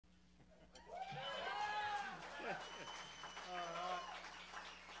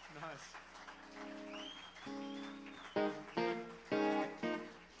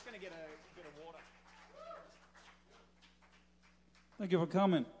Thank you for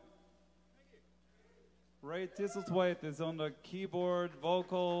coming. Rai Thistlethwayte is on the keyboard,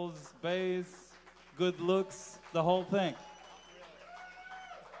 vocals, bass, good looks, the whole thing.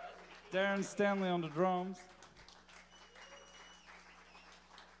 Darren Stanley on the drums.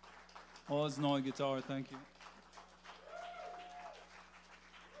 Oz Noy guitar, thank you.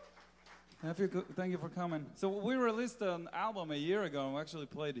 Thank you for coming. So we released an album a year ago, and we actually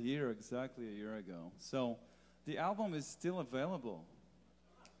played here exactly a year ago. So the album is still available.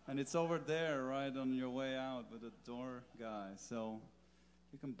 And it's over there, right on your way out with the door guy. So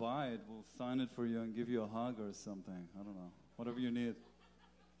you can buy it, we'll sign it for you and give you a hug or something. I don't know, whatever you need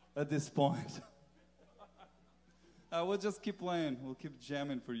at this point. We'll just keep playing, we'll keep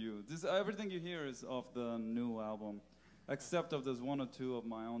jamming for you. Everything you hear is off the new album, except if there's one or two of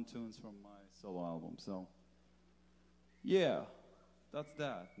my own tunes from my solo album. So yeah, that's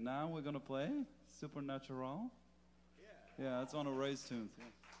that. Now we're gonna play Supernatural. Yeah, it's one of Rai's tunes. Yeah.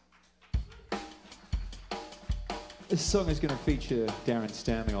 This song is going to feature Darren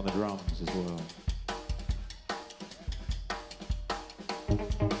Stanley on the drums as well.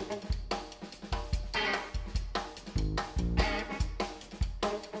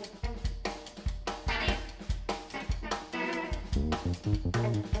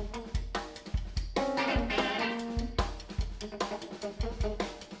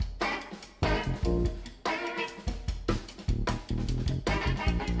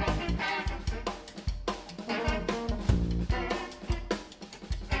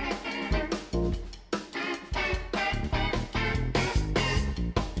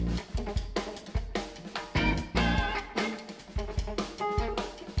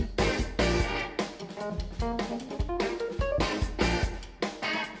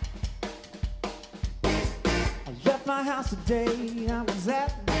 My house today, I was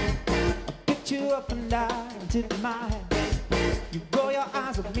at I picked you up and I tipped my hat. You roll your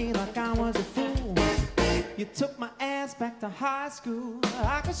eyes at me like I was a fool. You took my ass back to high school.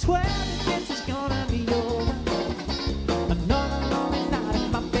 I could swear that this is gonna be over. Another lonely night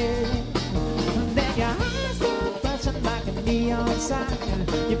in my bed. And then your eyes start flashing like a neon sign.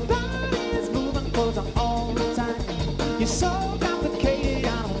 Your body is moving closer all the time. You're so complicated,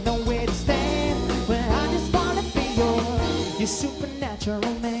 I don't know where to stand. Well, I just wanna be your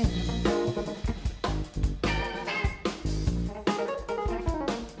supernatural man.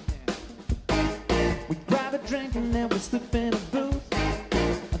 We grab a drink and then we slip in a booth.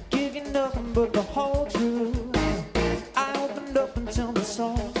 I'll give you nothing but the whole truth. I opened up until the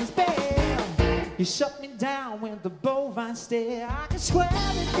soul was bare. You shut me down with the bovine stare. I can swear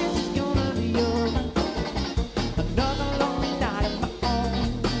that this is gonna be over. Another lonely night of my own.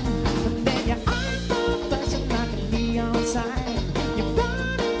 And then your eyes start flashing like a neon sign. Your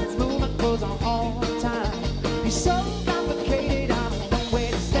body's moving close all the time. You're so complicated, I don't know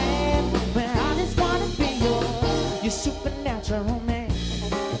where to stand. Well, I just wanna be your supernatural man.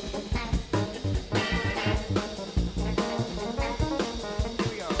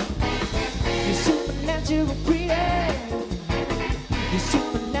 You're supernatural pretty. You're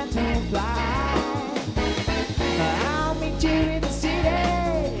supernatural fly. I'll meet you in the city.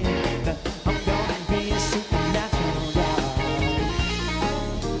 I'm gonna be a supernatural guy.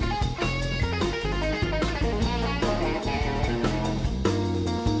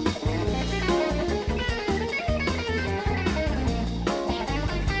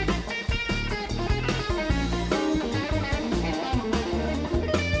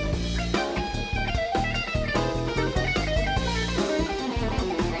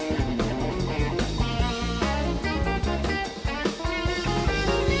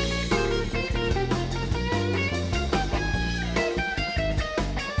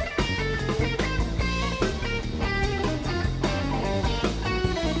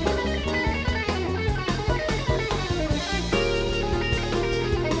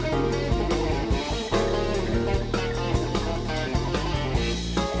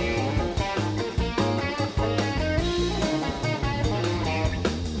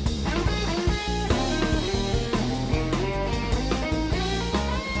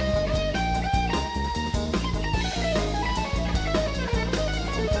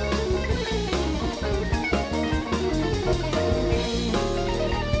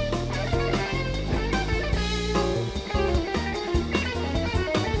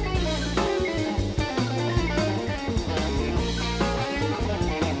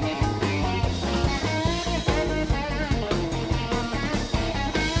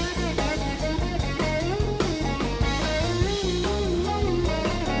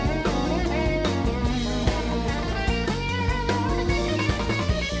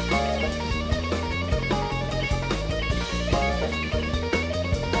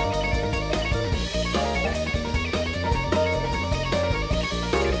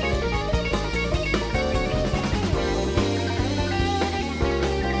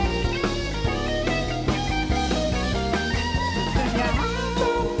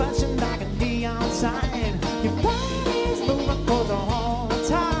 sign. Your body's moving for the whole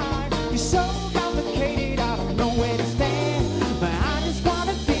time. You're so complicated, I don't know where to stand. But I just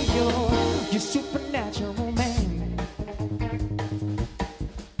wanna be your supernatural man.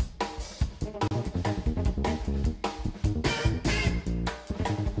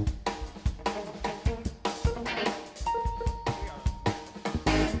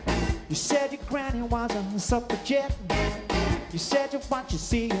 You said your granny was a suffragette. You said what you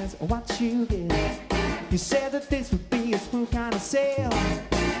see is what you get. You said that this would be a smooth kind of sail.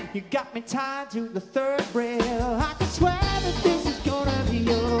 You got me tied to the third rail. I can swear that this is gonna be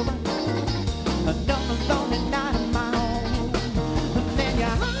over. Another lonely night of my own. And then your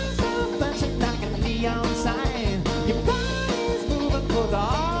eyes are flashing like a neon sign. Your body's moving for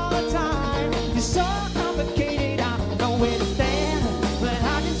all the time. You're so complicated, I don't know where to stand. But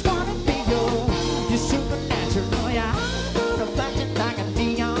I just wanna be your supernatural. Yeah, I'm flashing like a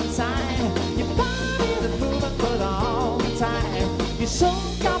neon sign. Your body's moving for the all the time. You're so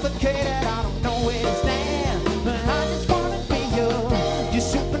complicated, I don't know where to stand. But I just wanna be your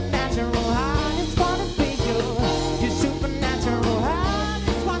supernatural. I just wanna be your supernatural. I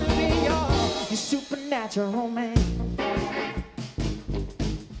just wanna be your supernatural man.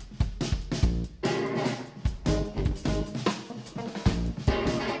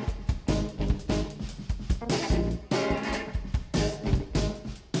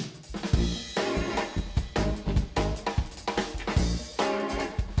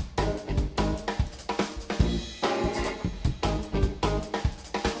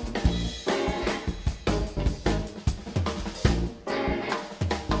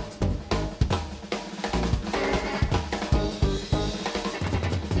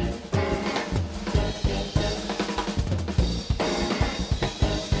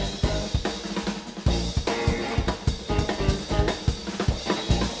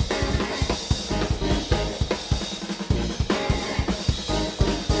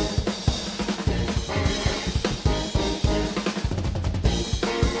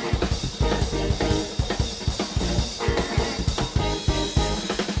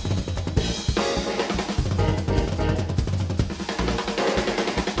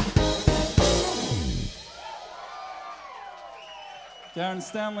 Darren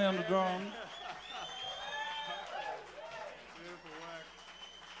Stanley on the drum. Beautiful work.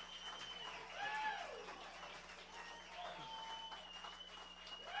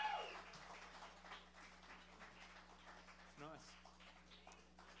 Nice.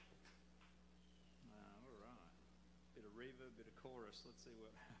 All right. Bit of reverb, bit of chorus. Let's see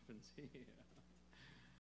what happens here.